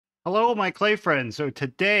Hello, my clay friends. So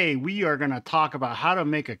today we are going to talk about how to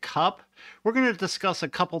make a cup. We're going to discuss a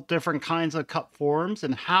couple different kinds of cup forms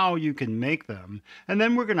and how you can make them. And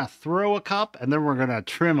then we're going to throw a cup and then we're going to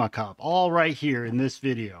trim a cup, all right here in this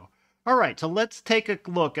video. All right, so let's take a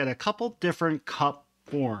look at a couple different cup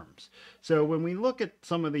forms. So when we look at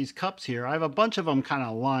some of these cups here, I have a bunch of them kind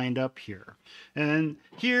of lined up here. And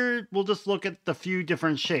here we'll just look at the few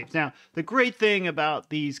different shapes. Now, the great thing about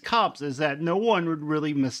these cups is that no one would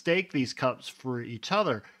really mistake these cups for each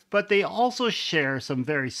other, but they also share some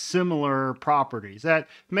very similar properties that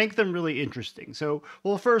make them really interesting. So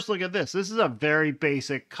we'll first look at this. This is a very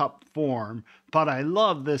basic cup form, but I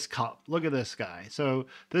love this cup. Look at this guy. So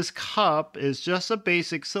this cup is just a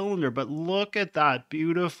basic cylinder, but look at that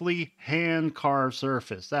beautifully hand carved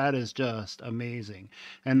surface. That is just amazing.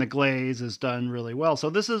 And the glaze is done really well. So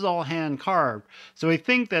this is all hand carved. So I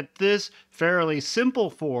think that this fairly simple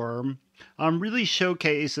form really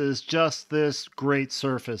showcases just this great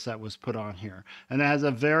surface that was put on here. And it has a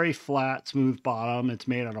very flat, smooth bottom. It's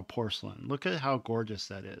made out of porcelain. Look at how gorgeous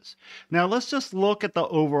that is. Now let's just look at the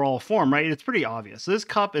overall form, right? It's pretty obvious. This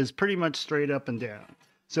cup is pretty much straight up and down.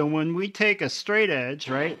 So when we take a straight edge,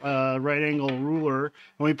 right, right angle ruler,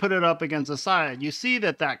 and we put it up against the side, you see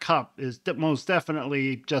that that cup is most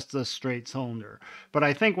definitely just a straight cylinder. But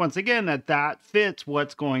I think once again that fits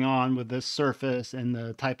what's going on with this surface and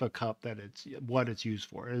the type of cup that what it's used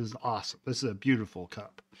for. It is awesome. This is a beautiful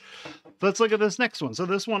cup. Let's look at this next one. So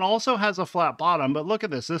this one also has a flat bottom, but look at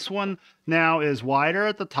this. This one now is wider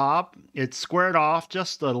at the top. It's squared off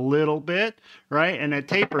just a little bit, right? And it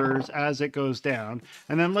tapers as it goes down.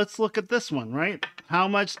 And then let's look at this one, right? How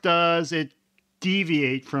much does it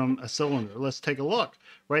deviate from a cylinder? Let's take a look,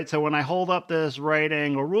 right? So when I hold up this right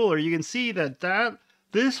angle ruler, you can see that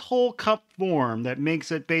this whole cup form that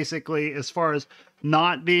makes it basically, as far as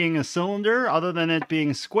not being a cylinder, other than it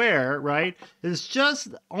being square, right, is just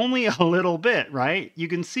only a little bit, right? You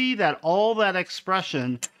can see that all that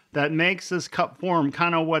expression that makes this cup form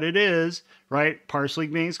kind of what it is, right, partially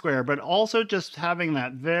being square, but also just having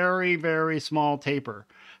that very, very small taper.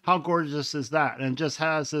 How gorgeous is that? And it just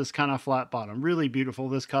has this kind of flat bottom. Really beautiful.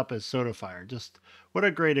 This cup is soda fire. Just what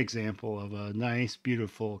a great example of a nice,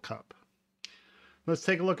 beautiful cup. Let's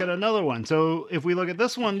take a look at another one. So if we look at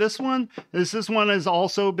this one has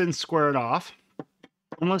also been squared off.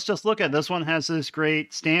 And let's just look at this one. Has this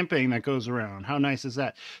great stamping that goes around. How nice is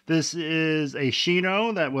that? This is a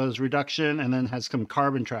Shino that was reduction and then has some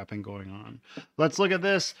carbon trapping going on. Let's look at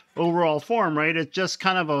this overall form, right? It's just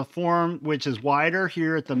kind of a form which is wider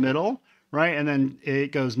here at the middle, right? And then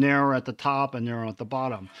it goes narrower at the top and narrow at the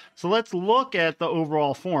bottom. So let's look at the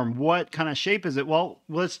overall form. What kind of shape is it? Well,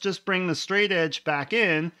 let's just bring the straight edge back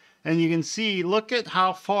in and you can see, look at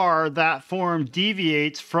how far that form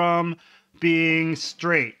deviates from being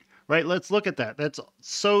straight, right? Let's look at that. That's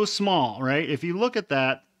so small, right? If you look at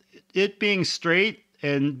that, it being straight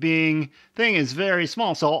and being thing is very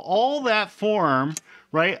small. So all that form,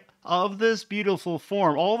 right, of this beautiful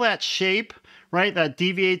form, all that shape, right, that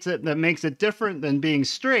deviates it, that makes it different than being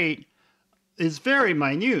straight, is very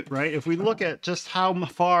minute, right? If we look at just how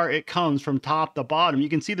far it comes from top to bottom, you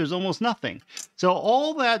can see there's almost nothing. So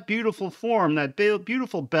all that beautiful form, that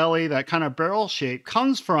beautiful belly, that kind of barrel shape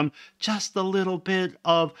comes from just a little bit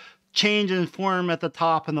of change in form at the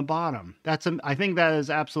top and the bottom. I think that is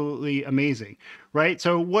absolutely amazing, right?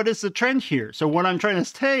 So what is the trend here? So what I'm trying to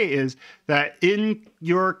say is that in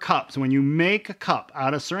your cups, when you make a cup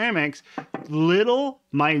out of ceramics, little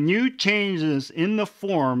minute changes in the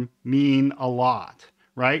form mean a lot,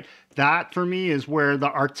 right? That for me is where the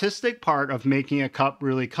artistic part of making a cup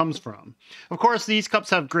really comes from. Of course, these cups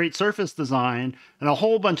have great surface design and a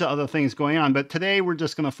whole bunch of other things going on, but today we're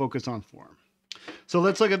just going to focus on form. So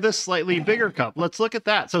let's look at this slightly bigger cup. Let's look at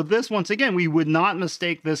that. So this, once again, we would not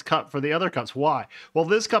mistake this cup for the other cups. Why? Well,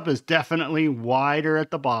 this cup is definitely wider at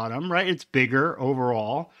the bottom, right? It's bigger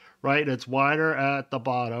overall, right? It's wider at the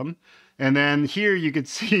bottom. And then here you could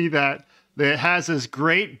see that it has this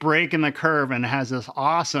great break in the curve and it has this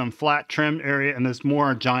awesome flat trimmed area and this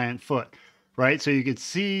more giant foot, right? So you could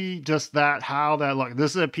see just that, how that look.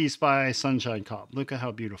 This is a piece by Sunshine Cup. Look at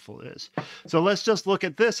how beautiful it is. So let's just look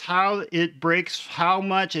at this, how it breaks, how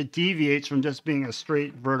much it deviates from just being a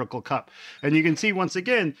straight vertical cup. And you can see once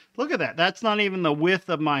again, look at that. That's not even the width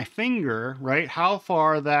of my finger, right? How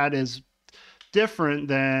far that is different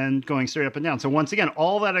than going straight up and down. So once again,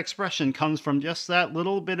 all that expression comes from just that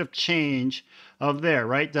little bit of change of there,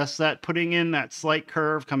 right? Just that putting in that slight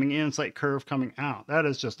curve coming in, slight curve coming out. That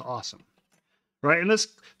is just awesome. right? And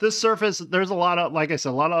this surface, there's a lot of, like I said,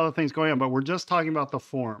 a lot of other things going on, but we're just talking about the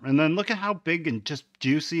form. And then look at how big and just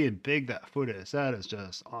juicy and big that foot is. That is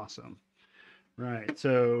just awesome. Right.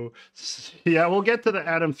 So, yeah, we'll get to the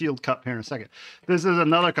Adam Field cup here in a second. This is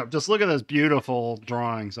another cup. Just look at those beautiful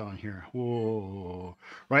drawings on here. Whoa.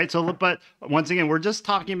 Right. So, but once again, we're just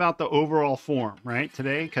talking about the overall form, right,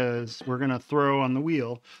 today, because we're going to throw on the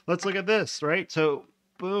wheel. Let's look at this, right? So,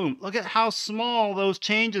 boom. Look at how small those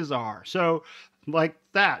changes are. So, like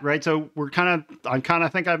that, right? So I kind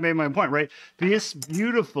of think I've made my point, right? This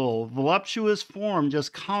beautiful, voluptuous form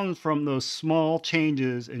just comes from those small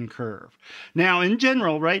changes in curve. Now, in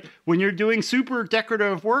general, right, when you're doing super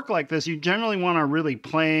decorative work like this, you generally want a really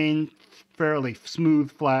plain, fairly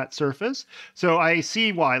smooth, flat surface. So I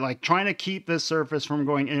see why, like trying to keep this surface from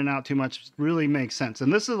going in and out too much really makes sense.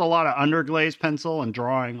 And this is a lot of underglaze pencil and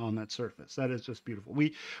drawing on that surface. That is just beautiful.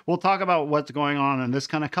 We'll talk about what's going on in this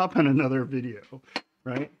kind of cup in another video,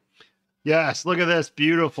 right? Yes, look at this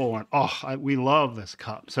beautiful one. Oh, we love this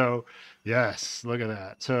cup. So yes, look at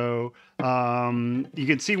that. So you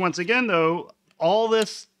can see once again, though, all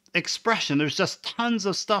this expression. There's just tons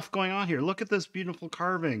of stuff going on here. Look at this beautiful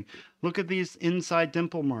carving. Look at these inside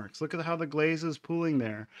dimple marks. Look at how the glaze is pooling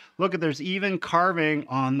there. Look at, there's even carving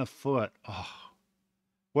on the foot. Oh,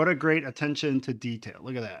 what a great attention to detail.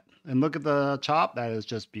 Look at that. And look at the chop. That is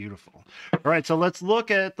just beautiful. All right, so let's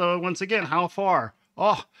look at once again, how far.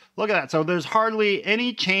 Oh, look at that. So there's hardly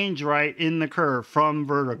any change, right, in the curve from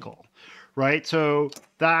vertical, right? So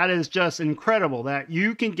that is just incredible that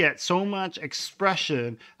you can get so much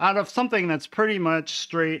expression out of something that's pretty much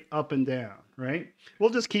straight up and down, right?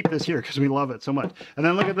 We'll just keep this here because we love it so much. And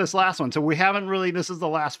then look at this last one. So we haven't really, this is the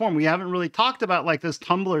last form. We haven't really talked about like this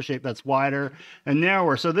tumbler shape that's wider and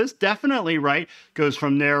narrower. So this definitely, right, goes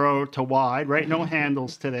from narrow to wide, right? No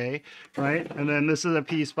handles today, right? And then this is a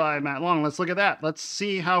piece by Matt Long. Let's look at that. Let's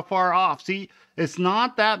see how far off. See, it's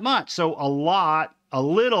not that much. So a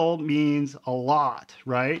little means a lot,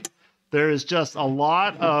 right? There is just a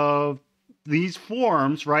lot of these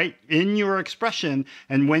forms, right, in your expression.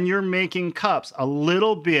 And when you're making cups, a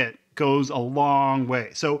little bit goes a long way.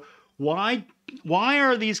 So why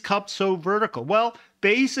are these cups so vertical? Well,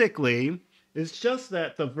 basically, it's just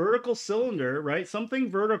that the vertical cylinder, right, something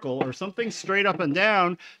vertical or something straight up and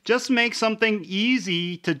down just makes something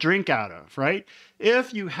easy to drink out of, right?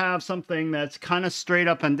 If you have something that's kind of straight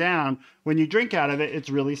up and down, when you drink out of it, it's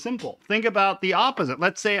really simple. Think about the opposite.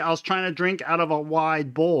 Let's say I was trying to drink out of a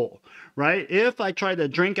wide bowl, right? If I tried to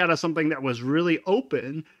drink out of something that was really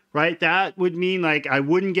open, right, that would mean like I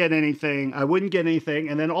wouldn't get anything.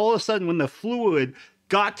 And then all of a sudden when the fluid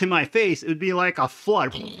got to my face, it would be like a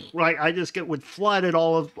flood, right? I just would flood it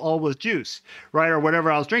all with juice, right? Or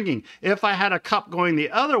whatever I was drinking. If I had a cup going the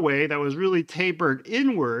other way that was really tapered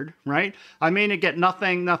inward, right? I may get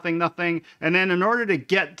nothing. And then in order to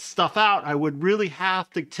get stuff out, I would really have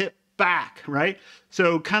to tip back, right?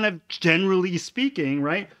 So kind of generally speaking,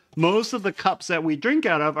 right? Most of the cups that we drink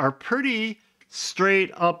out of are pretty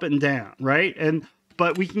straight up and down, right?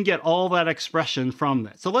 But we can get all that expression from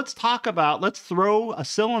that. So let's throw a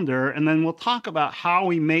cylinder and then we'll talk about how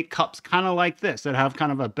we make cups kind of like this that have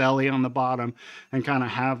kind of a belly on the bottom and kind of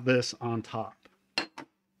have this on top.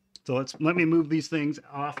 So let me move these things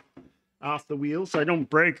off the wheel so I don't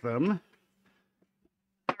break them.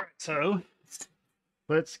 All right, so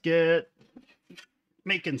let's get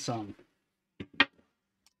making some.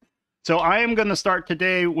 So I am going to start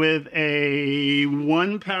today with a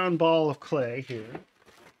 1 pound ball of clay here.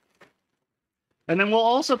 And then we'll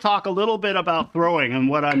also talk a little bit about throwing and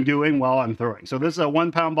what I'm doing while I'm throwing. So this is a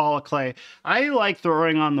 1 pound ball of clay. I like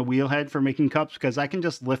throwing on the wheel head for making cups because I can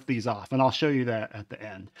just lift these off, and I'll show you that at the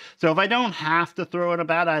end. So if I don't have to throw in a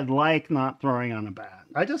bat, I like not throwing on a bat.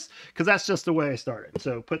 Because that's just the way I started.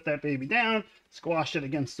 So put that baby down, squash it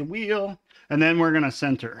against the wheel, and then we're going to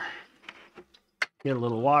center. Get a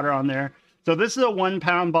little water on there. So this is a 1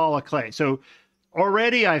 pound ball of clay. So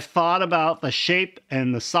already I've thought about the shape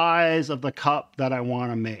and the size of the cup that I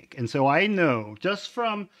want to make. And so I know just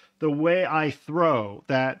from the way I throw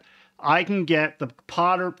that I can get the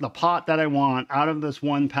pot that I want out of this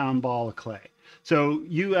 1 pound ball of clay. So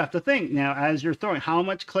you have to think now as you're throwing, how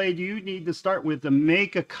much clay do you need to start with to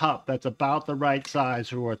make a cup that's about the right size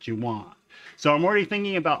for what you want? So I'm already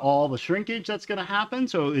thinking about all the shrinkage that's going to happen.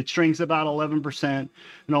 So it shrinks about 11%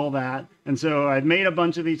 and all that. And so I've made a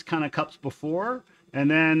bunch of these kind of cups before. And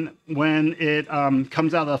then when it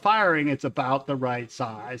comes out of the firing, it's about the right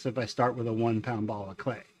size if I start with a 1 pound ball of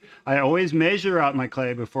clay. I always measure out my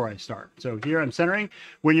clay before I start. So here I'm centering.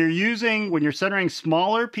 When you're centering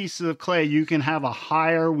smaller pieces of clay, you can have a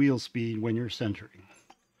higher wheel speed when you're centering.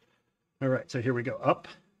 All right, so here we go, up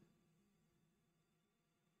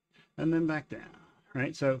and then back down,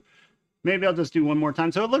 right? So maybe I'll just do one more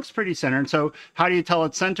time. So it looks pretty centered. So how do you tell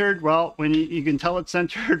it's centered? Well, when you can tell it's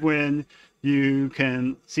centered when you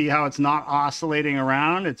can see how it's not oscillating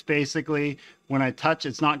around. It's basically when I touch,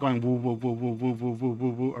 it's not going woo, woo, woo, woo, woo, woo, woo, woo,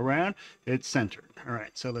 woo around. It's centered. All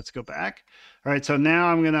right, so let's go back. All right, so now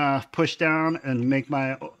I'm gonna push down and make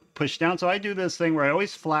my push down. So I do this thing where I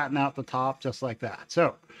always flatten out the top just like that.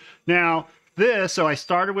 So now this, so I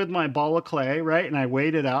started with my ball of clay, right? And I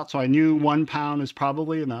weighed it out. So I knew 1 pound is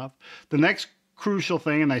probably enough. The next crucial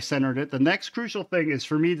thing, and I centered it, the next crucial thing is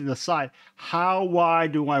for me to decide how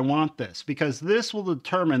wide do I want this? Because this will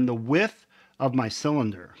determine the width of my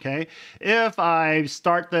cylinder, okay? If I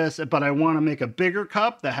start this, but I want to make a bigger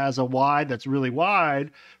cup that has a wide that's really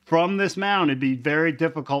wide, from this mound, it'd be very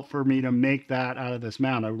difficult for me to make that out of this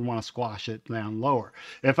mound. I would want to squash it down lower.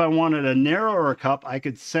 If I wanted a narrower cup, I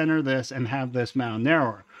could center this and have this mound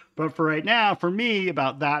narrower. But for right now, for me,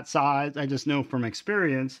 about that size, I just know from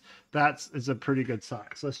experience, is a pretty good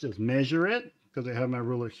size. Let's just measure it, because I have my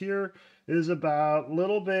ruler here. It is about a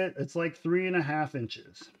little bit, it's like 3.5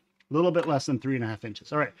 inches. A little bit less than 3.5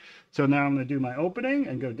 inches. All right, so now I'm gonna do my opening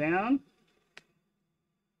and go down.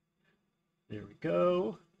 There we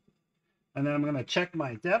go. And then I'm gonna check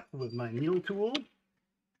my depth with my needle tool.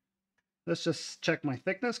 Let's just check my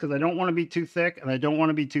thickness, because I don't want to be too thick and I don't want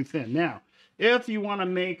to be too thin. Now, if you want to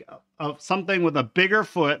make something with a bigger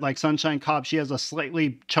foot, like Sunshine Cobb, she has a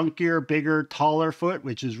slightly chunkier, bigger, taller foot,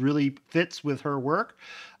 which is really fits with her work,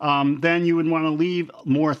 then you would want to leave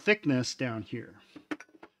more thickness down here.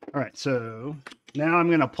 All right, so now I'm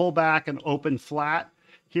going to pull back and open flat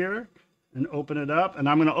here and open it up, and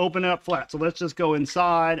I'm going to open it up flat. So let's just go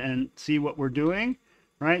inside and see what we're doing,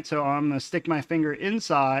 right? So I'm going to stick my finger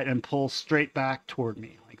inside and pull straight back toward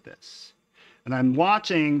me like this. And I'm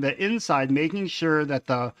watching the inside, making sure that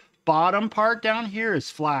the bottom part down here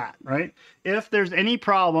is flat, right? If there's any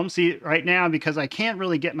problem, see right now, because I can't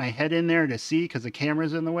really get my head in there to see because the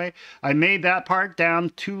camera's in the way, I made that part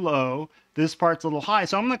down too low. This part's a little high.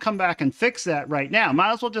 So I'm going to come back and fix that right now.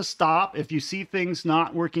 Might as well just stop. If you see things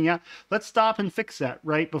not working out, let's stop and fix that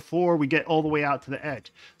right before we get all the way out to the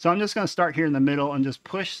edge. So I'm just going to start here in the middle and just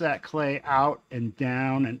push that clay out and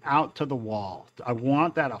down and out to the wall. I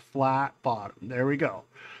want that a flat bottom. There we go.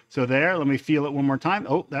 So there, let me feel it one more time.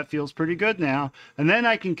 Oh, that feels pretty good now. And then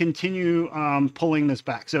I can continue pulling this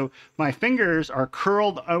back. So my fingers are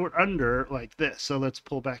curled out under like this. So let's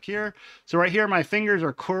pull back here. So right here, my fingers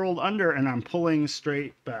are curled under and I'm pulling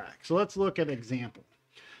straight back. So let's look at an example.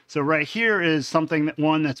 So right here is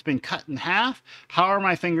one that's been cut in half. How are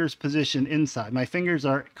my fingers positioned inside? My fingers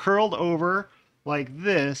are curled over like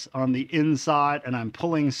this on the inside, and I'm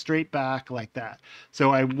pulling straight back like that. So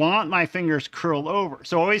I want my fingers curled over.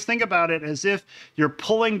 So always think about it as if you're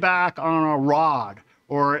pulling back on a rod,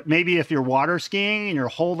 or maybe if you're water skiing and you're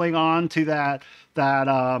holding on to that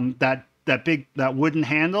wooden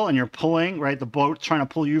handle and you're pulling, right? The boat's trying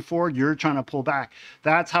to pull you forward, you're trying to pull back.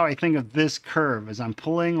 That's how I think of this curve, as I'm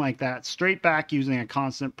pulling like that straight back using a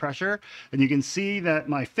constant pressure. And you can see that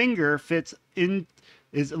my finger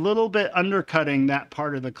is a little bit undercutting that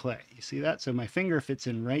part of the clay. You see that? So my finger fits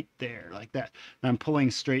in right there like that. And I'm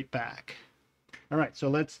pulling straight back. All right, so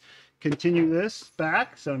let's continue this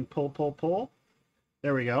back. So I'm pull, pull, pull.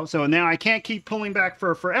 There we go. So now I can't keep pulling back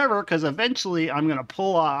for forever, because eventually I'm going to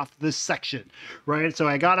pull off this section, right? So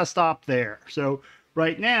I got to stop there. So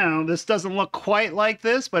right now, this doesn't look quite like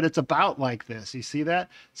this, but it's about like this. You see that?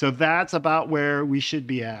 So that's about where we should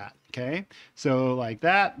be at. Okay, so like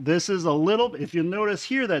that. This is a little, if you notice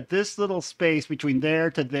here that this little space between there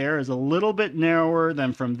to there is a little bit narrower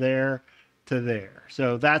than from there to there.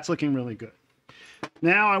 So that's looking really good.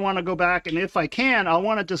 Now I want to go back, and if I can, I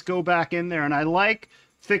want to just go back in there. And I like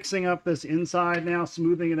fixing up this inside now,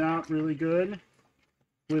 smoothing it out really good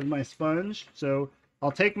with my sponge. So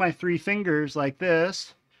I'll take my 3 fingers like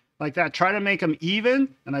this, like that, try to make them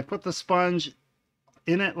even, and I put the sponge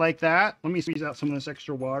in it like that. Let me squeeze out some of this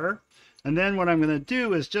extra water. And then what I'm going to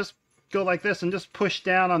do is just go like this and just push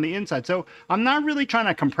down on the inside. So I'm not really trying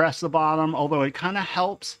to compress the bottom, although it kind of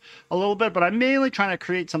helps a little bit, but I'm mainly trying to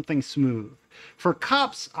create something smooth. For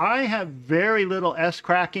cups, I have very little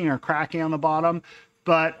S-cracking or cracking on the bottom,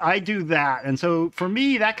 but I do that. And so for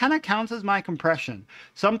me, that kind of counts as my compression.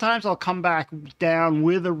 Sometimes I'll come back down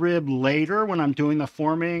with a rib later when I'm doing the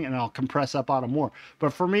forming, and I'll compress that bottom more.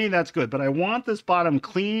 But for me, that's good. But I want this bottom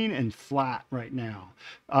clean and flat right now.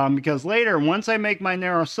 Because later, once I make my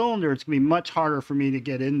narrow cylinder, it's gonna be much harder for me to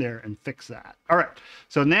get in there and fix that. All right,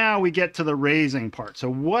 so now we get to the raising part. So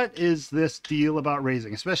what is this deal about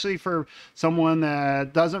raising, especially for someone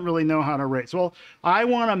that doesn't really know how to raise? Well, I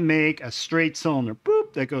want to make a straight cylinder,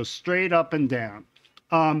 boop, that goes straight up and down.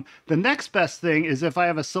 The next best thing is if I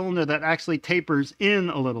have a cylinder that actually tapers in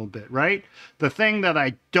a little bit, right? The thing that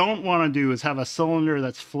I don't want to do is have a cylinder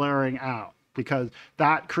that's flaring out, because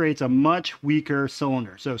that creates a much weaker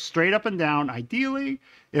cylinder. So straight up and down, ideally.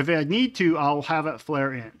 If I need to, I'll have it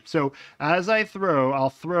flare in. So as I throw, I'll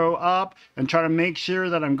throw up and try to make sure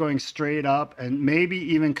that I'm going straight up, and maybe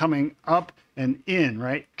even coming up and in,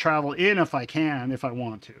 right? Travel in if I can, if I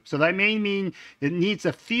want to. So that may mean it needs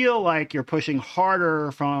to feel like you're pushing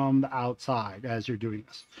harder from the outside as you're doing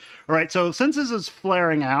this. All right, so since this is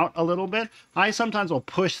flaring out a little bit, I sometimes will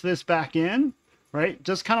push this back in, right?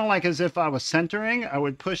 Just kind of like as if I was centering, I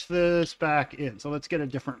would push this back in. So let's get a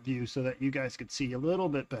different view so that you guys could see a little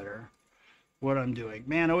bit better what I'm doing.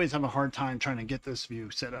 Man, I always have a hard time trying to get this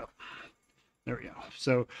view set up. There we go.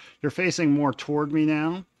 So you're facing more toward me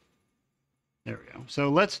now. There we go.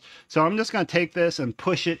 So I'm just going to take this and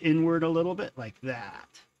push it inward a little bit like that.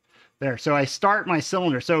 There, so I start my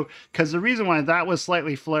cylinder. So, because the reason why that was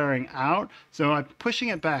slightly flaring out, so I'm pushing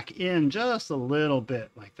it back in just a little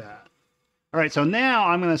bit like that. All right, so now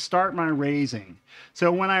I'm going to start my raising.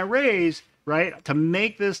 So when I raise, right, to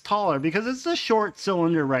make this taller, because it's a short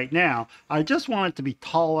cylinder right now, I just want it to be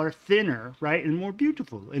taller, thinner, right, and more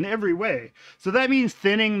beautiful in every way. So that means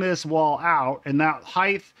thinning this wall out and that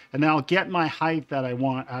height, and I'll get my height that I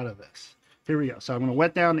want out of this. Here we go. So I'm going to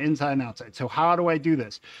wet down the inside and outside. So how do I do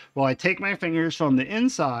this? Well, I take my fingers from the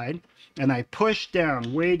inside and I push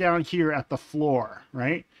down, way down here at the floor,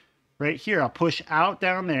 right? Right here, I'll push out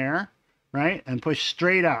down there, right? And push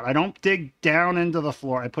straight out. I don't dig down into the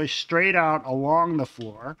floor. I push straight out along the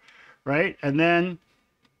floor, right? And then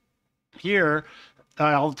here,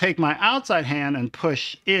 I'll take my outside hand and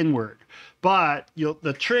push inward. But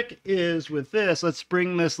the trick is with this, let's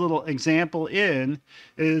bring this little example in,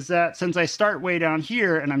 is that since I start way down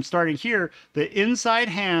here and I'm starting here, the inside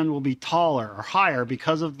hand will be taller or higher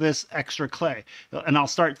because of this extra clay. And I'll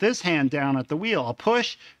start this hand down at the wheel. I'll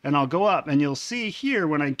push and I'll go up. And you'll see here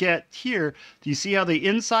when I get here, do you see how the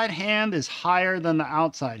inside hand is higher than the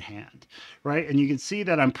outside hand, right? And you can see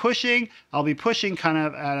that I'm pushing, I'll be pushing kind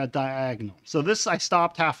of at a diagonal. So this I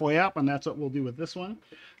stopped halfway up, and that's what we'll do with this one.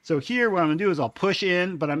 So here what I'm going to do is I'll push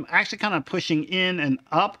in, but I'm actually kind of pushing in and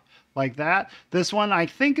up like that. This one I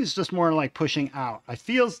think is just more like pushing out. It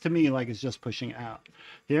feels to me like it's just pushing out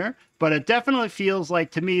here, but it definitely feels like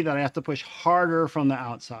to me that I have to push harder from the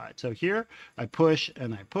outside. So here I push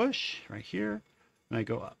and I push right here and I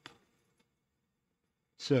go up.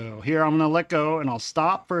 So here I'm going to let go and I'll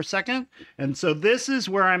stop for a second. And so this is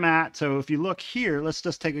where I'm at. So if you look here, let's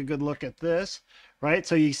just take a good look at this. Right?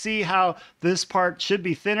 So you see how this part should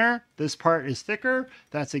be thinner, this part is thicker.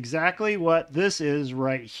 That's exactly what this is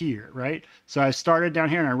right here, right? So I started down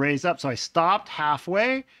here and I raised up. So I stopped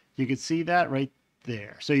halfway. You can see that right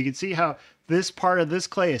there. So you can see how this part of this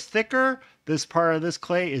clay is thicker, this part of this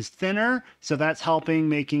clay is thinner. So that's helping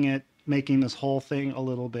making this whole thing a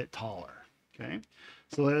little bit taller. Okay.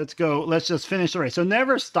 So let's go, let's just finish the race. So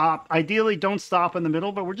never stop. Ideally, don't stop in the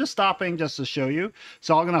middle, but we're just stopping just to show you.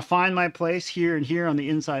 So I'm going to find my place here and here on the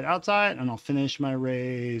inside, outside, and I'll finish my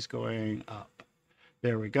raise going up.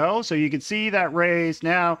 There we go. So you can see that raise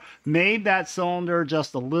now made that cylinder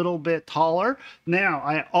just a little bit taller. Now,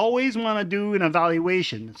 I always want to do an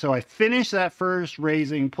evaluation. So I finished that first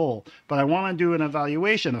raising pull, but I want to do an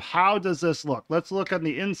evaluation of how does this look? Let's look on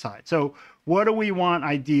the inside. So what do we want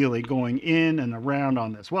ideally going in and around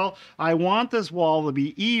on this? Well, I want this wall to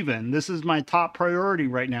be even. This is my top priority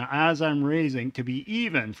right now as I'm raising, to be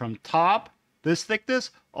even from top, this thickness,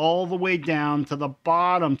 all the way down to the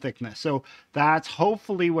bottom thickness. So that's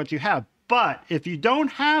hopefully what you have. But if you don't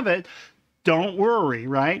have it, don't worry,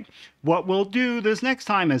 right? What we'll do this next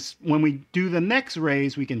time is when we do the next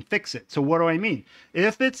raise, we can fix it. So what do I mean?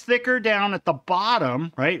 If it's thicker down at the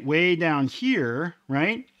bottom, right, way down here,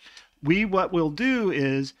 right, what we'll do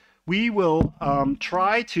is we will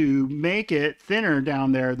try to make it thinner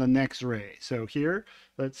down there the next raise. So here,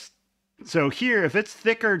 if it's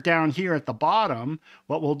thicker down here at the bottom,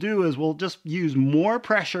 what we'll do is we'll just use more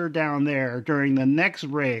pressure down there during the next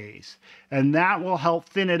raise, and that will help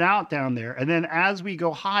thin it out down there. And then as we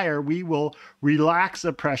go higher, we will relax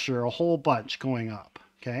the pressure a whole bunch going up.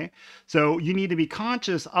 Okay, so you need to be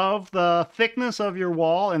conscious of the thickness of your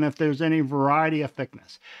wall and if there's any variety of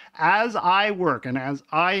thickness. As I work and as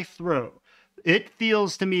I throw, it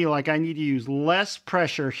feels to me like I need to use less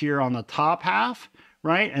pressure here on the top half,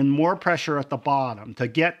 right? And more pressure at the bottom to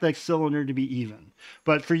get the cylinder to be even.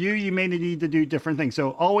 But for you, you may need to do different things.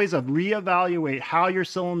 So always reevaluate how your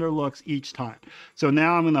cylinder looks each time. So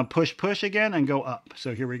now I'm gonna push again and go up.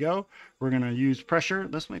 So here we go. We're gonna use pressure.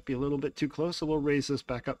 This might be a little bit too close, so we'll raise this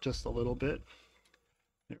back up just a little bit.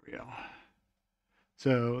 There we go.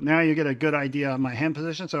 So now you get a good idea of my hand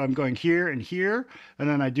position. So I'm going here and here, and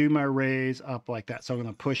then I do my raise up like that. So I'm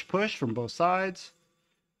gonna push from both sides,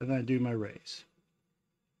 and then I do my raise.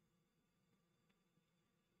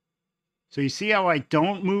 So you see how I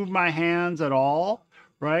don't move my hands at all,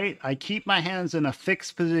 right? I keep my hands in a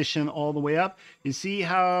fixed position all the way up. You see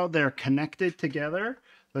how they're connected together?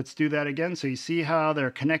 Let's do that again. So you see how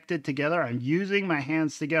they're connected together? I'm using my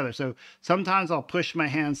hands together. So sometimes I'll push my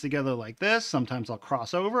hands together like this. Sometimes I'll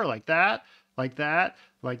cross over like that, like that,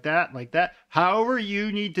 like that, like that. However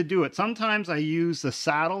you need to do it. Sometimes I use the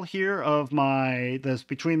saddle here of this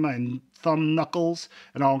between my thumb knuckles,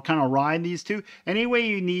 and I'll kind of ride these two. Any way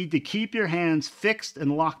you need to keep your hands fixed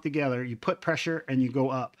and locked together, you put pressure and you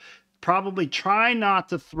go up. Probably try not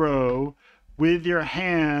to throw with your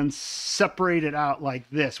hands separated out like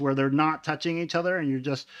this, where they're not touching each other and you're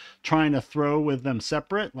just trying to throw with them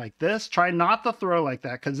separate like this. Try not to throw like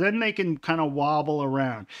that, because then they can kind of wobble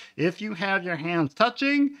around. If you have your hands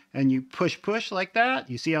touching and you push like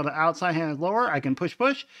that, you see how the outside hand is lower? I can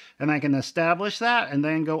push and I can establish that and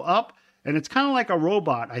then go up. And it's kind of like a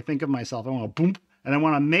robot. I think of myself. I want to boom, and I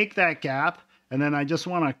want to make that gap. And then I just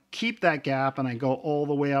want to keep that gap, and I go all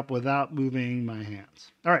the way up without moving my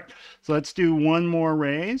hands. All right, so let's do one more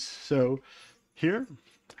raise. So here.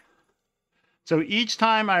 So each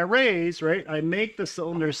time I raise, right, I make the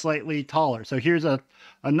cylinder slightly taller. So here's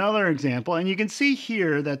another example. And you can see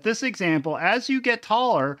here that this example, as you get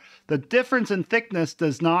taller, the difference in thickness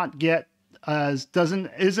does not get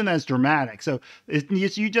isn't as dramatic. So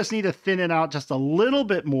you just need to thin it out just a little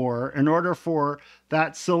bit more in order for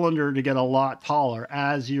that cylinder to get a lot taller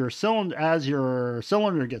as your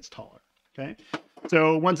cylinder gets taller. Okay.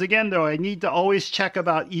 So once again, though, I need to always check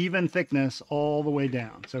about even thickness all the way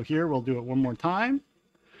down. So here we'll do it one more time,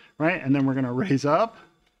 right? And then we're going to raise up.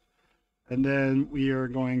 And then we are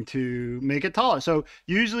going to make it taller. So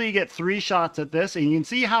usually you get 3 shots at this, and you can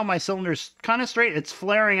see how my cylinder's kind of straight. It's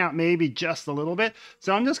flaring out maybe just a little bit.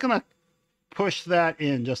 So I'm just gonna push that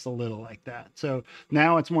in just a little like that. So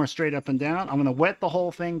now it's more straight up and down. I'm gonna wet the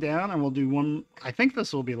whole thing down, and we'll do one. I think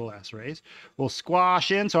this will be the last raise. We'll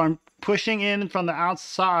squash in. So I'm pushing in from the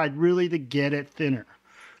outside really to get it thinner,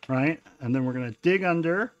 right? And then we're gonna dig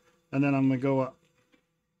under, and then I'm gonna go up.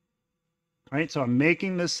 Right, so I'm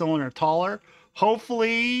making this cylinder taller.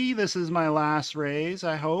 Hopefully this is my last raise.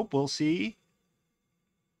 I hope. We'll see.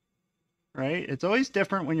 Right, it's always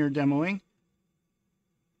different when you're demoing.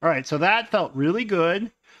 All right, so that felt really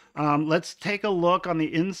good. Let's take a look on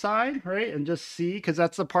the inside, right? And just see, because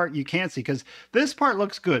that's the part you can't see, because this part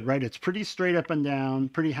looks good, right? It's pretty straight up and down,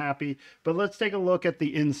 pretty happy. But let's take a look at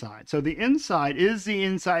the inside. So the inside, is the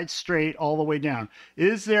inside straight all the way down?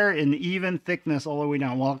 Is there an even thickness all the way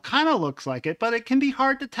down? Well, it kind of looks like it, but it can be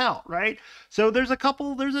hard to tell, right? So there's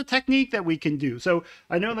a technique that we can do. So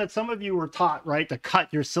I know that some of you were taught, right, to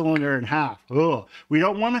cut your cylinder in half. Oh, we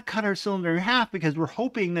don't want to cut our cylinder in half because we're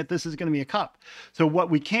hoping that this is going to be a cup. So what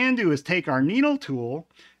we can do is take our needle tool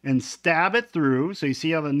and stab it through. So you see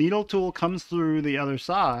how the needle tool comes through the other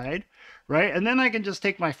side, right? And then I can just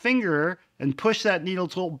take my finger and push that needle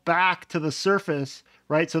tool back to the surface,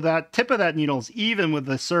 right? So that tip of that needle is even with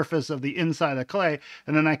the surface of the inside of the clay.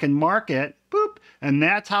 And then I can mark it, boop, and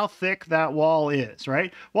that's how thick that wall is,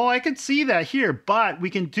 right? Well, I could see that here, but we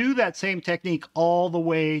can do that same technique all the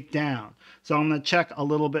way down. So I'm going to check a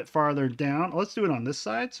little bit farther down. Let's do it on this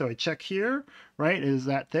side. So I check here, right? Is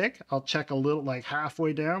that thick? I'll check a little, like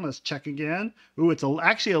halfway down. Let's check again. Ooh, it's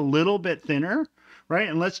actually a little bit thinner, right?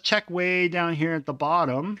 And let's check way down here at the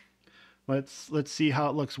bottom. Let's see how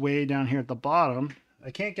it looks way down here at the bottom. I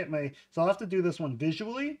can't get so I'll have to do this one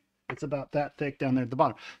visually. It's about that thick down there at the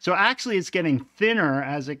bottom. So actually it's getting thinner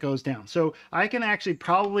as it goes down. So I can actually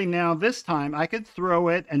probably now this time I could throw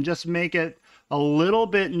it and just make it a little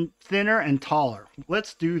bit thinner and taller.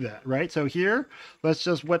 Let's do that, right? So here, let's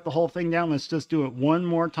just wet the whole thing down. Let's just do it one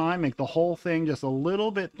more time. Make the whole thing just a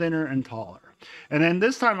little bit thinner and taller. And then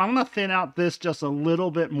this time I'm going to thin out this just a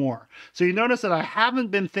little bit more. So you notice that I haven't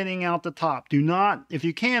been thinning out the top. Do not, if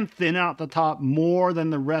you can, thin out the top more than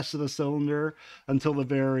the rest of the cylinder until the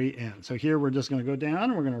very end. So here we're just going to go down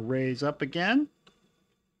and we're going to raise up again.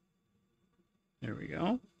 There we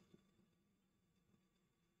go.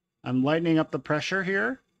 I'm lightening up the pressure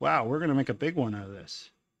here. Wow, we're going to make a big one out of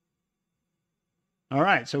this. All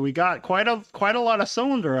right, so we got quite a lot of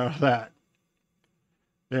cylinder out of that.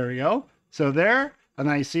 There we go. So there, and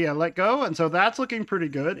I see I let go. And so that's looking pretty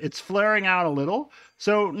good. It's flaring out a little.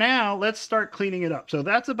 So now let's start cleaning it up. So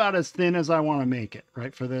that's about as thin as I want to make it,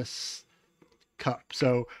 right, for this cup.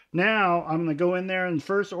 So now I'm going to go in there, and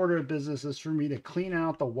first order of business is for me to clean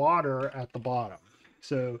out the water at the bottom.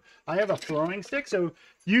 So I have a throwing stick, so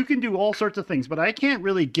you can do all sorts of things, but I can't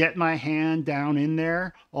really get my hand down in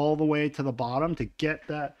there all the way to the bottom to get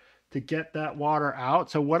that water out.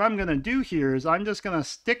 So what I'm going to do here is I'm just going to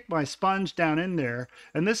stick my sponge down in there.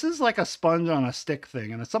 And this is like a sponge on a stick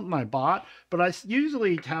thing, and it's something I bought, but I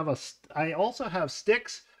usually I also have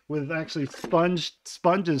sticks with actually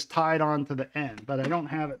sponges tied onto the end, but I don't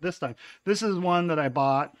have it this time. This is one that I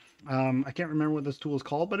bought. I can't remember what this tool is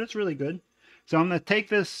called, but it's really good. So I'm going to take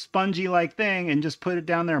this spongy like thing and just put it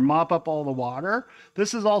down there, mop up all the water.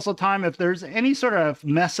 This is also time, if there's any sort of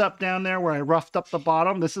mess up down there where I roughed up the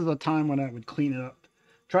bottom, this is a time when I would clean it up.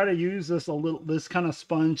 Try to use this kind of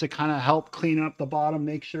sponge to kind of help clean up the bottom,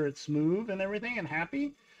 make sure it's smooth and everything and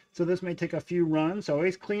happy. So this may take a few runs. So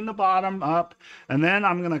always clean the bottom up, and then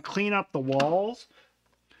I'm going to clean up the walls.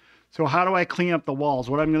 So how do I clean up the walls?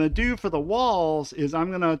 What I'm going to do for the walls is I'm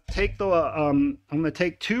going to take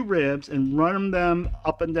take 2 ribs and run them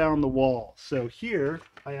up and down the wall. So here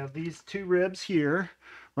I have these 2 ribs here,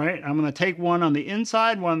 right? I'm going to take one on the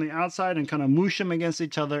inside, one on the outside, and kind of moosh them against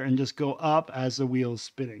each other and just go up as the wheel's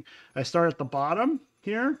spinning. I start at the bottom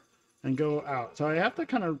here and go out. So I have to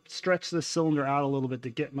kind of stretch this cylinder out a little bit to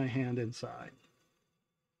get my hand inside.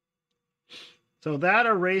 So that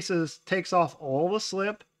takes off all the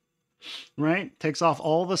slip. Right? Takes off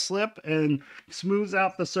all the slip and smooths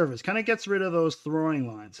out the surface. Kind of gets rid of those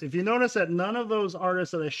throwing lines. If you notice that none of those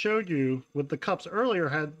artists that I showed you with the cups earlier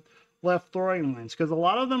had left throwing lines, because a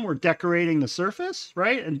lot of them were decorating the surface,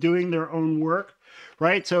 right? And doing their own work,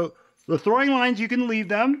 right? So the throwing lines, you can leave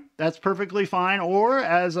them. That's perfectly fine. Or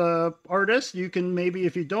as a artist, you can maybe,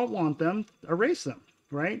 if you don't want them, erase them,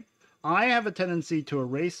 right? I have a tendency to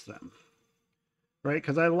erase them, right?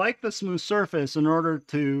 Because I like the smooth surface in order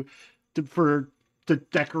to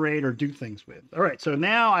decorate or do things with. All right, so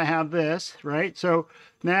now I have this, right? So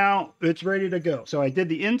now it's ready to go. So I did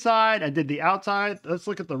the inside, I did the outside. Let's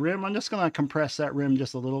look at the rim. I'm just going to compress that rim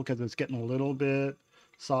just a little because it's getting a little bit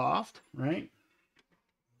soft, right?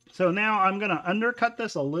 So now I'm going to undercut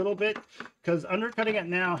this a little bit, because undercutting it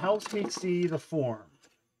now helps me see the form,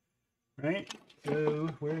 right? So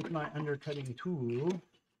where's my undercutting tool?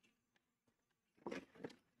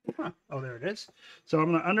 Oh, there it is. So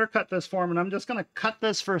I'm going to undercut this form, and I'm just going to cut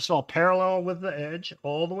this, first of all, parallel with the edge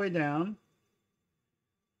all the way down.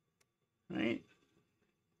 Right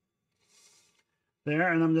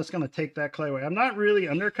there, and I'm just going to take that clay away. I'm not really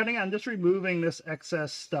undercutting it. I'm just removing this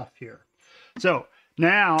excess stuff here. So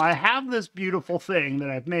now I have this beautiful thing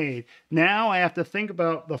that I've made. Now I have to think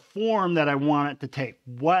about the form that I want it to take.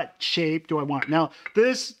 What shape do I want? Now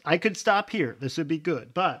this, I could stop here. This would be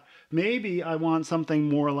good, but maybe I want something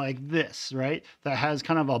more like this, right? That has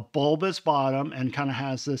kind of a bulbous bottom and kind of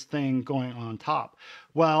has this thing going on top.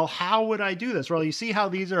 Well, how would I do this? Well, you see how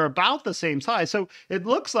these are about the same size. So it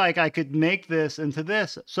looks like I could make this into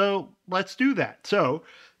this. So let's do that. So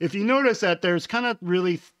if you notice that there's kind of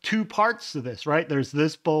really 2 parts to this, right? There's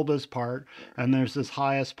this bulbous part and there's this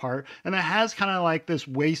highest part, and it has kind of like this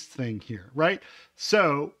waist thing here, right?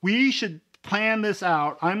 So we should plan this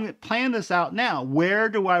out. I'm going to plan this out now. Where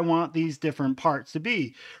do I want these different parts to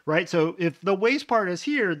be, right? So if the waist part is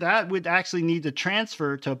here, that would actually need to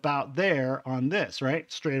transfer to about there on this,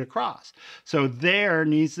 right? Straight across. So there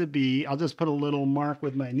needs to be, I'll just put a little mark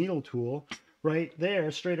with my needle tool right there.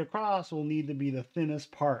 Straight across will need to be the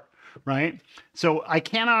thinnest part, right? So I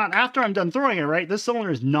cannot, after I'm done throwing it, right, this cylinder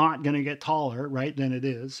is not going to get taller, right, than it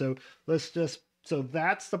is. So let's just, so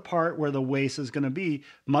that's the part where the waist is going to be.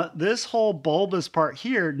 This whole bulbous part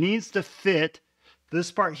here needs to fit, this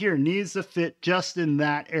part here needs to fit just in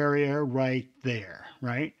that area right there,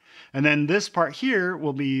 right? And then this part here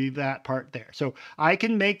will be that part there. So I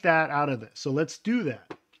can make that out of this. So let's do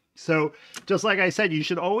that. So just like I said, you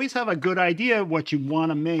should always have a good idea of what you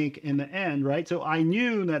want to make in the end, right? So I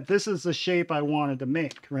knew that this is the shape I wanted to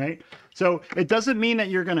make, right? So it doesn't mean that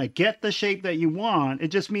you're going to get the shape that you want. It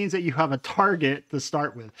just means that you have a target to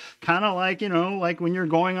start with. Kind of like, you know, like when you're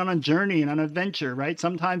going on a journey and an adventure, right?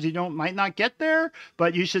 Sometimes you might not get there,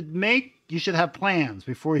 but you should have plans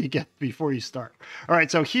before you start. All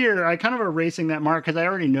right, so here I kind of erasing that mark because I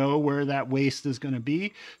already know where that waist is going to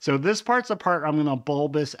be. So this part's the part I'm going to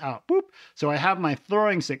bulbous out. Boop. So I have my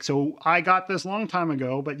throwing stick. So I got this long time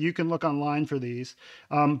ago, but you can look online for these.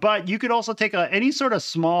 But you could also take any sort of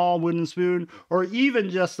small wooden spoon or even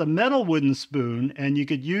just a metal wooden spoon, and you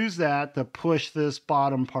could use that to push this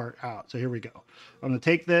bottom part out. So here we go. I'm going to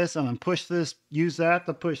take this and then push this, use that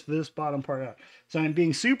to push this bottom part out. So I'm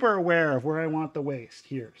being super aware of where I want the waist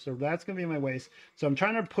here. So that's going to be my waist. So I'm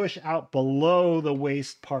trying to push out below the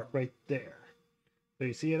waist part right there. So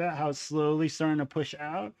you see that, how it's slowly starting to push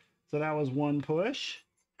out? So that was one push,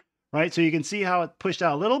 right? So you can see how it pushed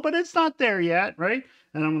out a little, but it's not there yet, right?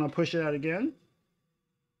 And I'm going to push it out again.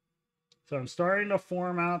 So I'm starting to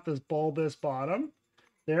form out this bulbous bottom.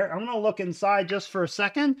 There, I'm going to look inside just for a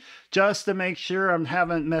second, just to make sure I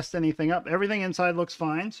haven't messed anything up. Everything inside looks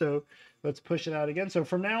fine, so let's push it out again. So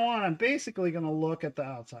from now on, I'm basically going to look at the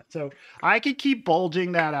outside. So I could keep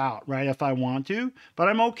bulging that out, right, if I want to, but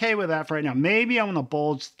I'm okay with that for right now. Maybe I'm going to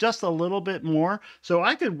bulge just a little bit more, so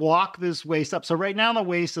I could walk this waist up. So right now the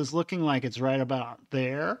waist is looking like it's right about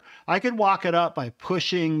there. I could walk it up by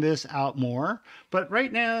pushing this out more, but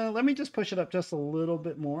right now, let me just push it up just a little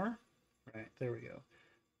bit more. Right, there we go.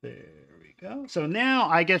 There we go. So now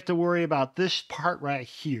I get to worry about this part right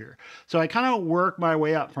here. So I kind of work my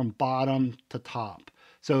way up from bottom to top.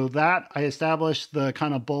 So that I established the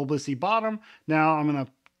kind of bulbousy bottom. Now I'm going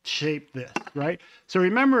to shape this, right? So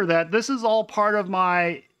remember that this is all part of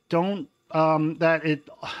my, this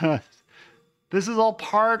is all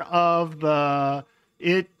part of the,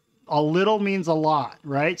 a little means a lot,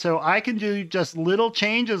 right? So I can do just little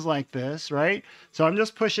changes like this, right? So I'm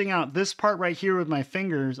just pushing out this part right here with my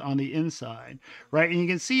fingers on the inside, right? And you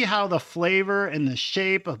can see how the flavor and the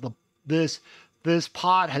shape of this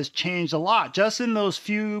pot has changed a lot just in those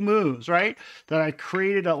few moves, right? That I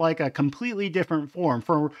created like a completely different form.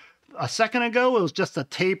 For a second ago, it was just a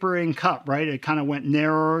tapering cup, right? It kind of went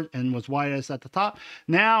narrower and was widest at the top.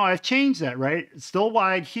 Now I've changed that, right? It's still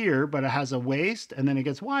wide here, but it has a waist and then it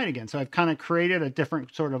gets wide again. So I've kind of created a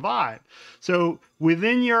different sort of vibe. So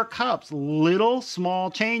within your cups, little small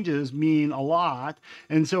changes mean a lot.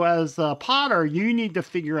 And so as a potter, you need to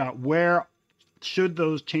figure out where should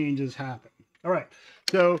those changes happen. All right.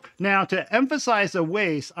 So now to emphasize the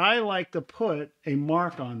waist, I like to put a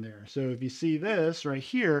mark on there. So if you see this right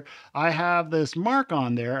here, I have this mark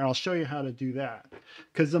on there. And I'll show you how to do that.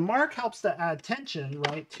 Because the mark helps to add tension,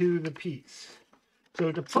 right, to the piece.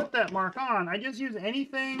 So to put that mark on, I just use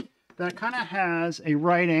anything that kind of has a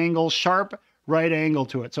right angle, sharp right angle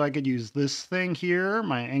to it. So I could use this thing here,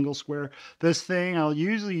 my angle square. This thing, I'll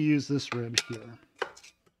usually use this rib here.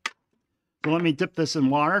 So let me dip this in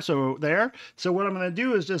water. So there. So what I'm going to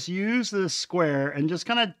do is just use this square and just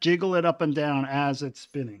kind of jiggle it up and down as it's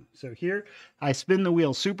spinning. So here I spin the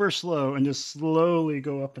wheel super slow and just slowly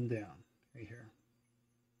go up and down right here.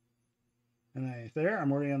 And there,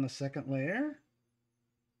 I'm already on the second layer.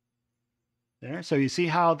 There. So you see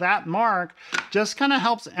how that mark just kind of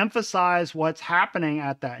helps emphasize what's happening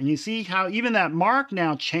at that. And you see how even that mark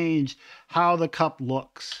now changed how the cup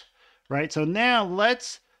looks, right? So now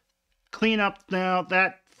let's clean up now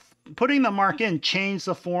that putting the mark in changed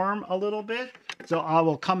the form a little bit. So I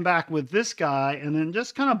will come back with this guy and then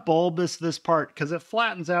just kind of bulbous this part because it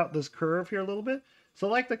flattens out this curve here a little bit. So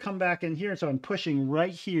I like to come back in here. So I'm pushing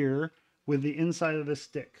right here with the inside of the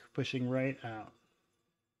stick, pushing right out.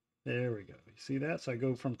 There we go. You see that? So I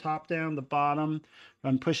go from top down to bottom.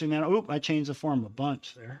 I'm pushing that. Oop, I changed the form a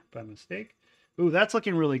bunch there by mistake. Ooh, that's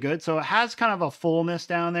looking really good. So it has kind of a fullness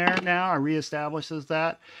down there now. It reestablishes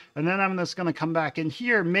that. And then I'm just going to come back in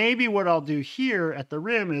here. Maybe what I'll do here at the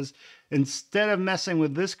rim is instead of messing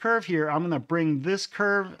with this curve here, I'm going to bring this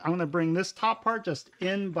curve, I'm going to bring this top part just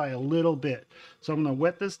in by a little bit. So I'm going to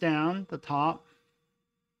wet this down the top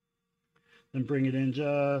and bring it in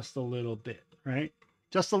just a little bit, right?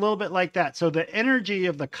 Just a little bit like that. So the energy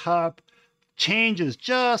of the cup changes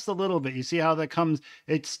just a little bit. You see how that comes,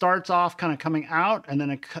 it starts off kind of coming out and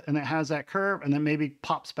then it has that curve and then maybe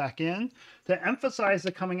pops back in. To emphasize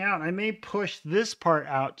the coming out, I may push this part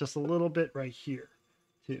out just a little bit right here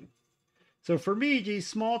too. So for me, these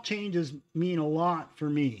small changes mean a lot for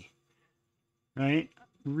me, right?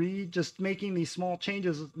 Just making these small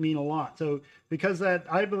changes mean a lot. So because that,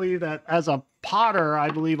 I believe that as a potter,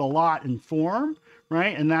 I believe a lot in form,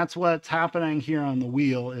 right? And that's what's happening here on the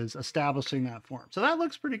wheel is establishing that form. So that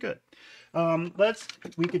looks pretty good.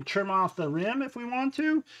 We could trim off the rim if we want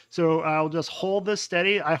to. So I'll just hold this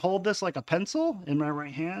steady. I hold this like a pencil in my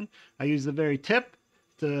right hand. I use the very tip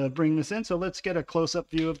to bring this in. So let's get a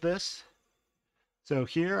close-up view of this. So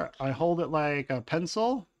here I hold it like a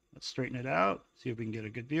pencil. Let's straighten it out, see if we can get a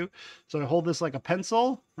good view. So I hold this like a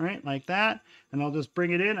pencil, right, like that, and I'll just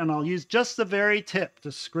bring it in, and I'll use just the very tip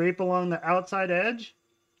to scrape along the outside edge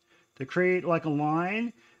to create like a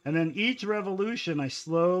line. And then each revolution, I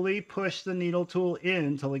slowly push the needle tool in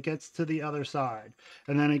until it gets to the other side,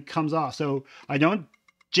 and then it comes off. So I don't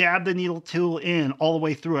jab the needle tool in all the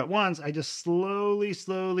way through at once. I just slowly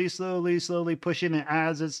push in it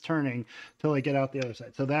as it's turning till I get out the other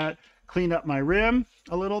side. So that cleaned up my rim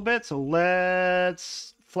a little bit. So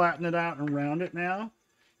let's flatten it out and round it now,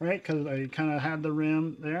 right? Because I kind of had the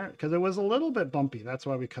rim there because it was a little bit bumpy. That's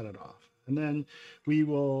why we cut it off. And then we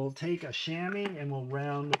will take a chamois and we'll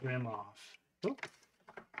round the rim off. Oh,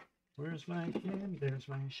 where's my chamois? There's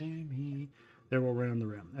my chamois. There, we'll round the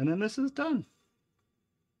rim. And then this is done.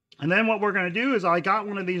 And then what we're going to do is I got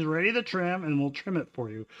one of these ready to trim, and we'll trim it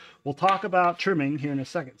for you. We'll talk about trimming here in a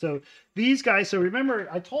second. So these guys, so remember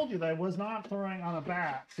I told you that I was not throwing on a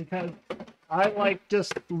bat because I like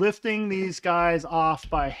just lifting these guys off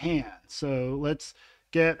by hand. So let's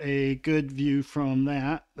get a good view from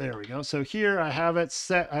that. There we go. So here I have it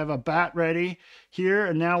set. I have a bat ready here.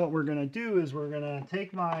 And now what we're going to do is we're going to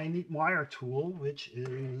take my neat wire tool, which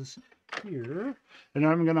is here, and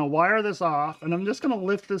I'm going to wire this off, and I'm just going to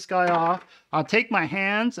lift this guy off. I'll take my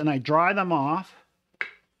hands and I dry them off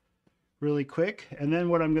really quick, and then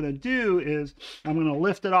what I'm going to do is I'm going to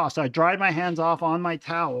lift it off. So I dried my hands off on my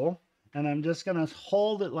towel, and I'm just going to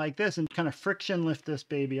hold it like this and kind of friction lift this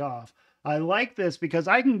baby off. I like this because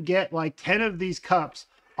I can get like 10 of these cups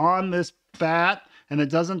on this bat, and it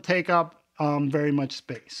doesn't take up very much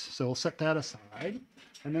space. So we'll set that aside,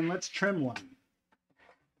 and then let's trim one.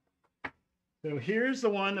 So here's the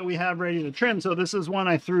one that we have ready to trim. So this is one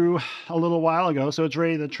I threw a little while ago, so it's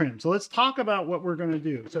ready to trim. So let's talk about what we're going to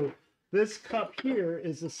do. So this cup here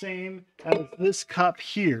is the same as this cup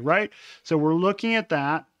here, right? So we're looking at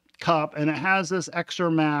that cup, and it has this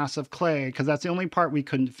extra mass of clay because that's the only part we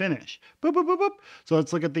couldn't finish. Boop, boop, boop, boop. So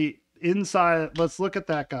let's look at the inside. Let's look at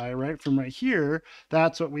that guy right from right here.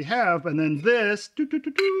 That's what we have. And then this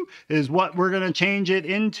is what we're going to change it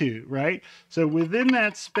into, right? So within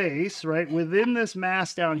that space, right, within this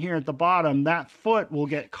mass down here at the bottom, that foot will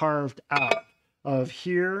get carved out of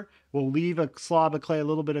here. We'll leave a slob of clay, a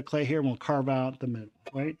little bit of clay here, and we'll carve out the middle,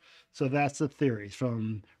 right? So that's the theory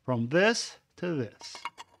from this to this.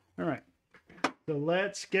 All right. So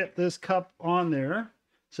let's get this cup on there.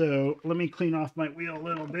 So let me clean off my wheel a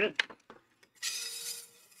little bit.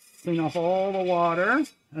 Clean off all the water,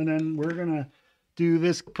 and then we're gonna do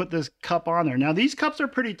this, put this cup on there. Now these cups are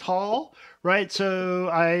pretty tall, right?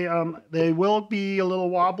 So they will be a little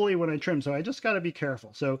wobbly when I trim, so I just gotta be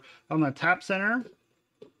careful. So I'm gonna tap center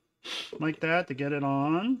like that to get it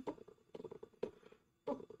on.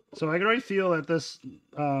 So I can already feel that this,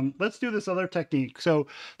 let's do this other technique. So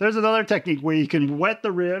there's another technique where you can wet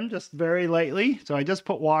the rim just very lightly. So I just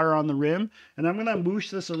put water on the rim, and I'm gonna moosh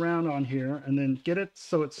this around on here and then get it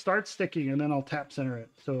so it starts sticking, and then I'll tap center it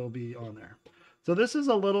so it'll be on there. So this is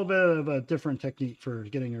a little bit of a different technique for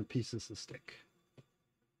getting your pieces to stick.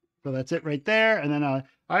 So that's it right there. And then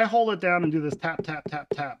I hold it down and do this tap, tap, tap,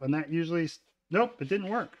 tap. And that usually, nope, it didn't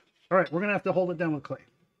work. All right, we're gonna have to hold it down with clay.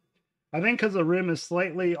 I think because the rim is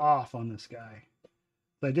slightly off on this guy.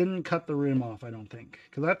 I didn't cut the rim off, I don't think,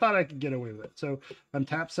 because I thought I could get away with it. So I'm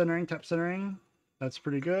tap centering. That's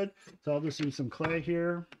pretty good. So I'll just use some clay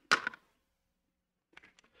here.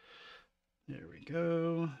 There we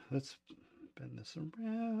go. Let's bend this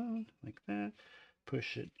around like that.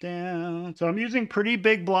 Push it down. So I'm using pretty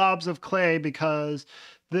big blobs of clay because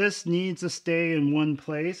this needs to stay in one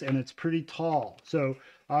place, and it's pretty tall. So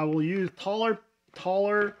I will use taller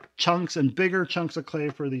chunks and bigger chunks of clay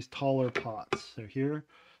for these taller pots. So here,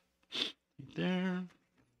 right there,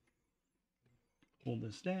 hold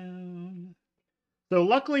this down. So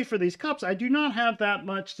luckily for these cups, I do not have that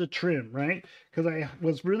much to trim, right? Because I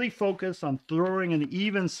was really focused on throwing an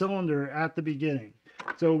even cylinder at the beginning.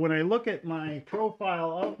 So when I look at my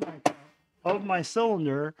profile of my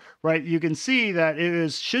cylinder, right, you can see that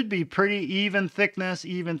it should be pretty even thickness,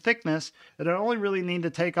 and I only really need to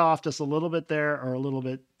take off just a little bit there or a little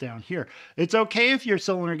bit down here. It's okay if your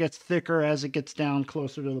cylinder gets thicker as it gets down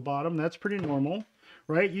closer to the bottom. That's pretty normal,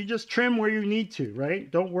 right? You just trim where you need to, right?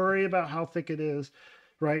 Don't worry about how thick it is,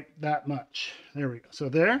 right, that much. There we go. So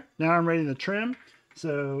there, now I'm ready to trim.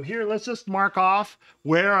 So here, let's just mark off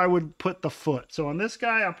where I would put the foot. So on this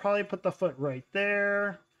guy, I'll probably put the foot right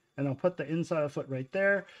there, and I'll put the inside of the foot right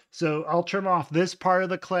there. So I'll trim off this part of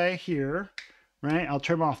the clay here, right? I'll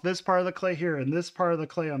trim off this part of the clay here and this part of the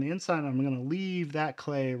clay on the inside. And I'm going to leave that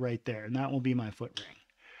clay right there, and that will be my foot ring.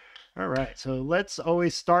 All right, so let's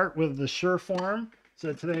always start with the sure form.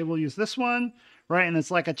 So today we'll use this one, right? And it's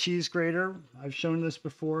like a cheese grater. I've shown this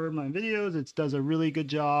before in my videos. It does a really good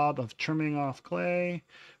job of trimming off clay.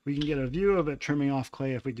 We can get a view of it trimming off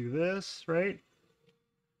clay if we do this, right?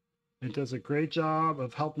 It does a great job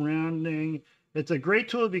of help rounding. It's a great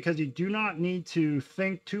tool because you do not need to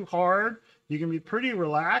think too hard. You can be pretty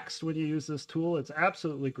relaxed when you use this tool. It's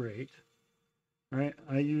absolutely great. Right?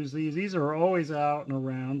 I use these. These are always out and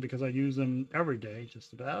around because I use them every day,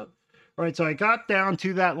 just about. All right, so I got down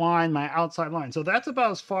to that line, my outside line. So that's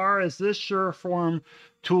about as far as this Surform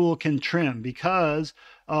tool can trim because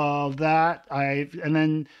of that. And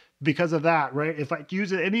then because of that, right? If I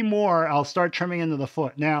use it anymore, I'll start trimming into the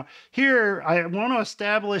foot. Now, here, I want to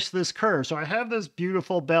establish this curve. So I have this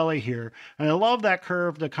beautiful belly here, and I love that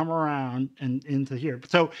curve to come around and into here.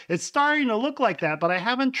 So it's starting to look like that, but I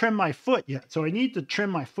haven't trimmed my foot yet. So I need to trim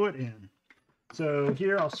my foot in. So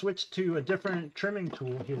here, I'll switch to a different trimming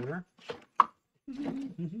tool here.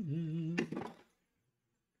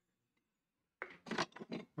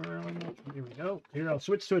 Here we go. Here, I'll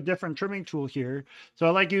switch to a different trimming tool here. So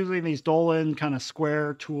I like using these Dolan kind of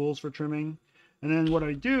square tools for trimming. And then what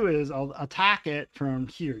I do is I'll attack it from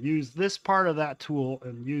here. Use this part of that tool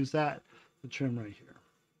and use that to trim right here.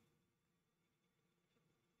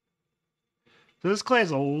 So this clay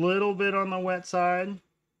is a little bit on the wet side.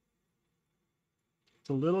 It's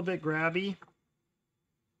a little bit grabby.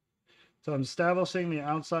 So I'm establishing the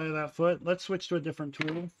outside of that foot. Let's switch to a different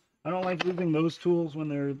tool. I don't like using those tools when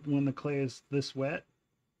the clay is this wet.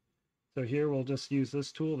 So here we'll just use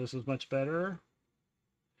this tool. This is much better.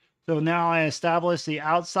 So now I establish the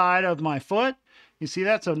outside of my foot. You see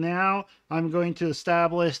that? So now I'm going to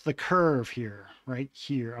establish the curve here, right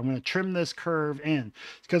here. I'm going to trim this curve in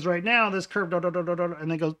because right now this curve,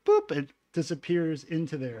 and then goes boop, it disappears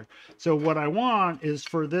into there. So what I want is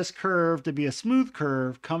for this curve to be a smooth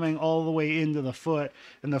curve coming all the way into the foot.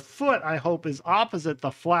 And the foot, I hope, is opposite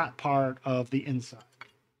the flat part of the inside.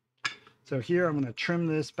 So here I'm going to trim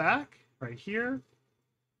this back right here.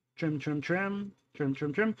 Trim, trim, trim. Trim,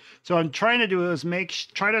 trim, trim. So I'm trying to do is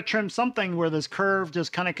try to trim something where this curve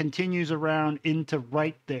just kind of continues around into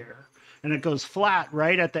right there. And it goes flat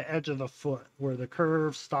right at the edge of the foot where the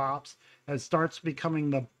curve stops and starts becoming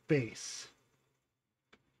the base.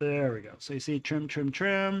 There we go. So you see trim, trim,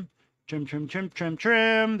 trim, trim, trim, trim, trim,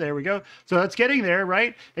 trim. There we go. So that's getting there,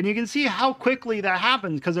 right? And you can see how quickly that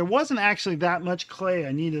happens because there wasn't actually that much clay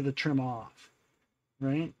I needed to trim off,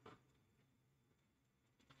 right?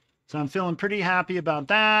 So I'm feeling pretty happy about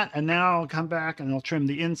that. And now I'll come back and I'll trim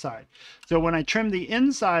the inside. So when I trim the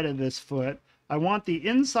inside of this foot, I want the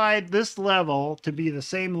inside, this level, to be the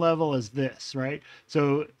same level as this, right?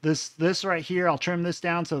 So this right here, I'll trim this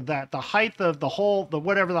down so that the height of the whole,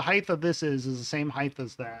 whatever the height of this is the same height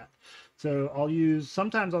as that. So I'll use,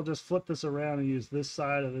 sometimes I'll just flip this around and use this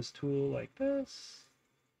side of this tool like this.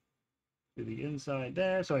 Do the inside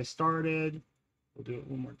there. So I started. We'll do it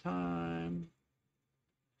one more time.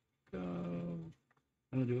 Go.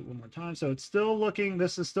 I'm gonna do it one more time. So it's still looking,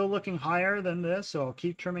 this is still looking higher than this, so I'll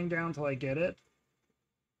keep trimming down until I get it.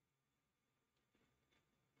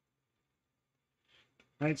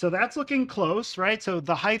 Right, so that's looking close, right? So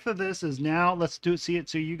the height of this is now, let's see it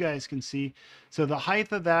so you guys can see. So the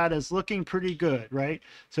height of that is looking pretty good, right?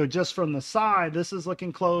 So just from the side, this is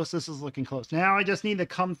looking close, this is looking close. Now I just need to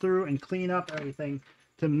come through and clean up everything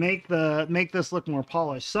to make this look more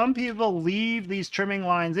polished. Some people leave these trimming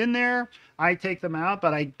lines in there. I take them out,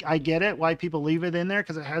 but I get it why people leave it in there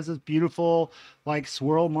because it has this beautiful like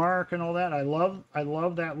swirl mark and all that. I love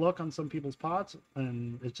that look on some people's pots,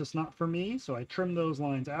 and it's just not for me. So I trim those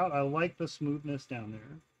lines out. I like the smoothness down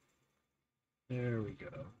there. There we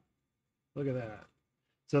go. Look at that.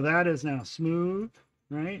 So that is now smooth,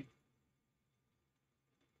 right?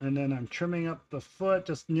 And then I'm trimming up the foot,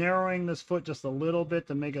 just narrowing this foot just a little bit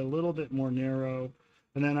to make it a little bit more narrow.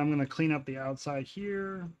 And then I'm going to clean up the outside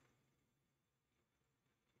here.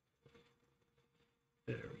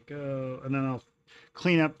 There we go. And then I'll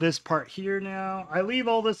clean up this part here now. I leave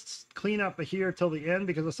all this cleanup here till the end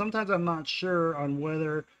because sometimes I'm not sure on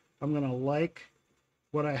whether I'm going to like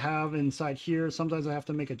what I have inside here. Sometimes I have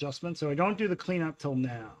to make adjustments. So I don't do the cleanup till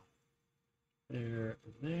now. There,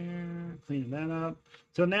 cleaning that up.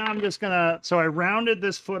 So now I'm just gonna, so I rounded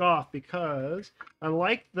this foot off because I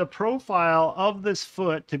like the profile of this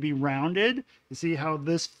foot to be rounded. You see how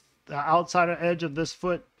the outside edge of this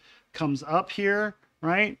foot comes up here,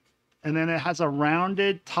 right? And then it has a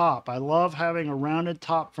rounded top. I love having a rounded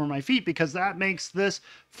top for my feet because that makes this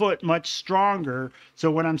foot much stronger. So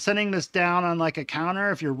when I'm setting this down on like a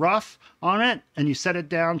counter, if you're rough on it and you set it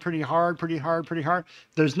down pretty hard,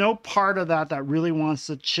 there's no part of that that really wants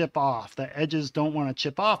to chip off. The edges don't want to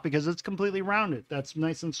chip off because it's completely rounded. That's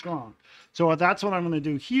nice and strong. So that's what I'm going to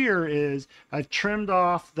do here is I've trimmed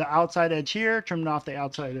off the outside edge here, trimmed off the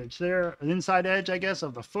outside edge there, an inside edge, I guess,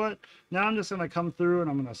 of the foot. Now I'm just going to come through and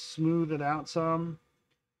I'm going to smooth it out some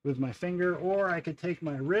with my finger, or I could take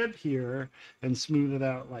my rib here and smooth it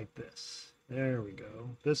out like this. There we go.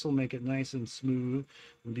 This will make it nice and smooth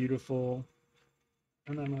and beautiful.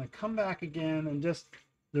 And I'm going to come back again and just,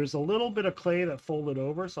 there's a little bit of clay that folded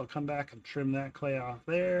over, so I'll come back and trim that clay off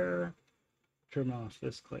there. Trim off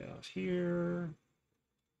this clay off here.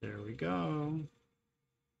 There we go.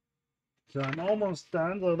 So I'm almost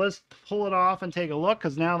done. So let's pull it off and take a look,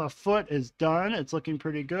 because now the foot is done. It's looking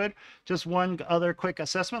pretty good. Just one other quick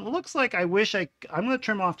assessment. It looks like I'm going to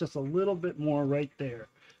trim off just a little bit more right there,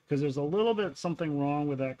 because there's a little bit something wrong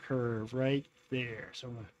with that curve right there. So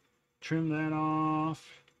I'm going to trim that off.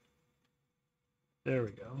 There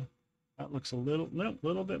we go. That looks a little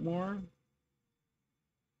bit more.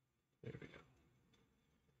 There we go.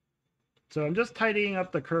 So I'm just tidying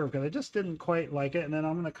up the curve because I just didn't quite like it. And then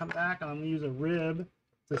I'm going to come back and I'm going to use a rib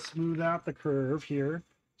to smooth out the curve here.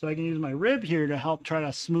 So I can use my rib here to help try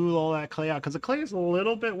to smooth all that clay out. Because the clay is a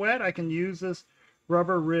little bit wet, I can use this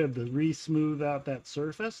rubber rib to re-smooth out that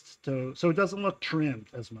surface so it doesn't look trimmed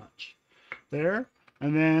as much. There.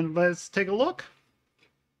 And then let's take a look.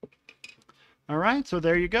 All right, so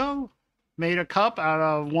there you go. Made a cup out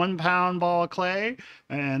of 1 pound ball of clay,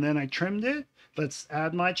 and then I trimmed it. Let's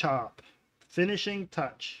add my chop. Finishing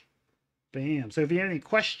touch. Bam. So if you have any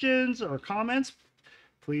questions or comments,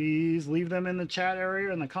 please leave them in the chat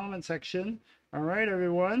area in the comment section. All right,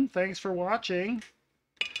 everyone. Thanks for watching.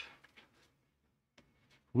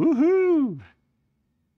 Woohoo!